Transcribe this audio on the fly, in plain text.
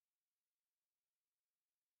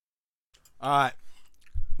Alright,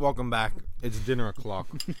 welcome back. It's dinner o'clock.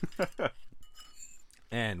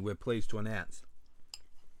 And we're pleased to announce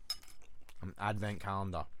an advent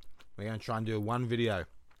calendar. We're going to try and do one video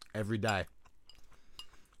every day.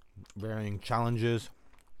 Varying challenges,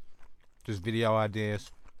 just video ideas.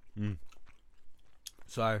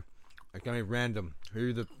 So, it's going to be random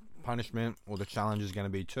who the punishment or the challenge is going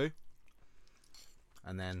to be to.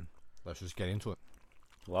 And then, let's just get into it.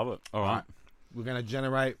 Love it. All right. We're going to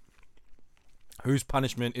generate whose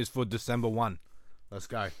punishment is for December 1. Let's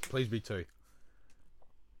go. Please be 2.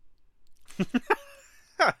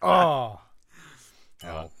 Oh.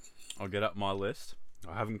 Hell. I'll get up my list.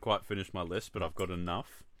 I haven't quite finished my list, but I've got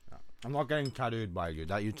enough. I'm not getting tattooed by you.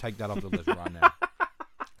 That you take that off the list right now.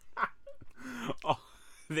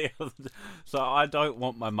 So I don't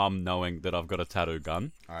want my mum knowing that I've got a tattoo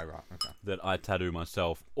gun, Alright, right. Okay. that I tattoo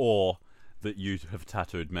myself, or that you have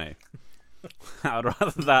tattooed me. I'd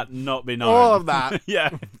rather that not be known. All of that. Yeah.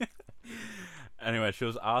 Anyway, she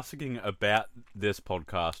was asking about this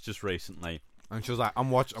podcast just recently. And she was like, I'm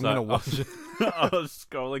going to watch it. I was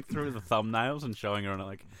scrolling through the thumbnails and showing her and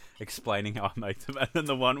like explaining how I make them, and then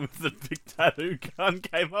the one with the big tattoo gun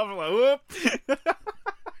came up. I'm like, whoop.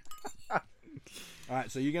 Alright,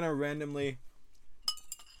 so you're going to randomly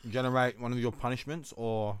generate one of your punishments,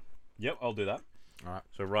 or... Yep, I'll do that. Alright.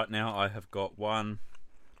 So right now I have got 1,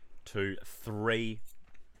 2, 3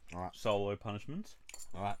 solo punishments.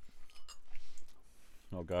 Alright.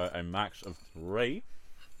 I'll go a max of 3.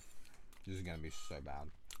 This is going to be so bad.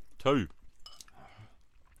 2.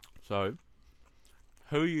 So,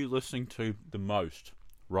 who are you listening to the most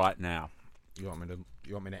right now? You want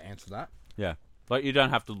me to answer that? Yeah. Like, you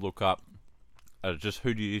don't have to look up. Just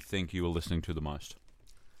who do you think you were listening to the most?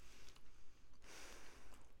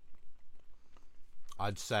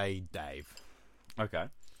 I'd say Dave. Okay.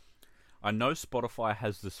 I know Spotify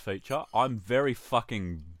has this feature. I'm very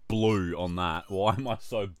fucking blue on that. Why am I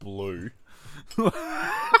so blue? Why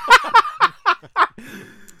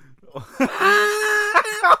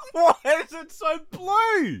is it so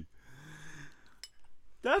blue?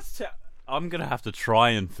 I'm gonna have to try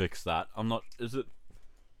and fix that. I'm not. Is it?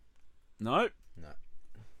 No. No.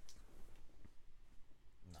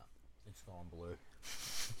 It's gone blue.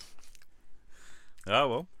 Oh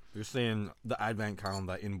well. You're seeing the advent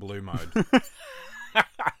calendar in blue mode.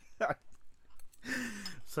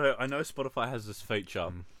 So I know Spotify has this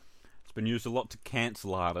feature. It's been used a lot to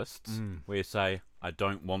cancel artists, where you say, "I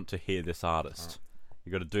don't want to hear this artist."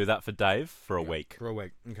 You got to do that for Dave for a week. For a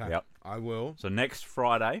week. Okay. Yep. I will. So next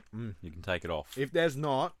Friday, you can take it off. If there's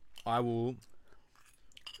not, I will.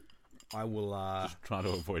 Just try to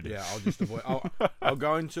avoid it. Yeah, I'll just avoid. I'll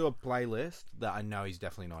go into a playlist that I know he's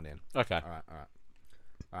definitely not in. Okay. All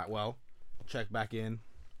right. Well, check back in.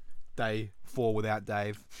 Day 4 without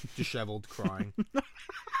Dave, dishevelled, crying.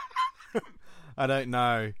 I don't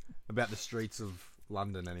know about the streets of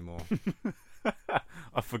London anymore.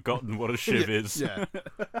 I've forgotten what a shiv is. Yeah.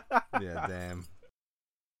 Yeah. Damn.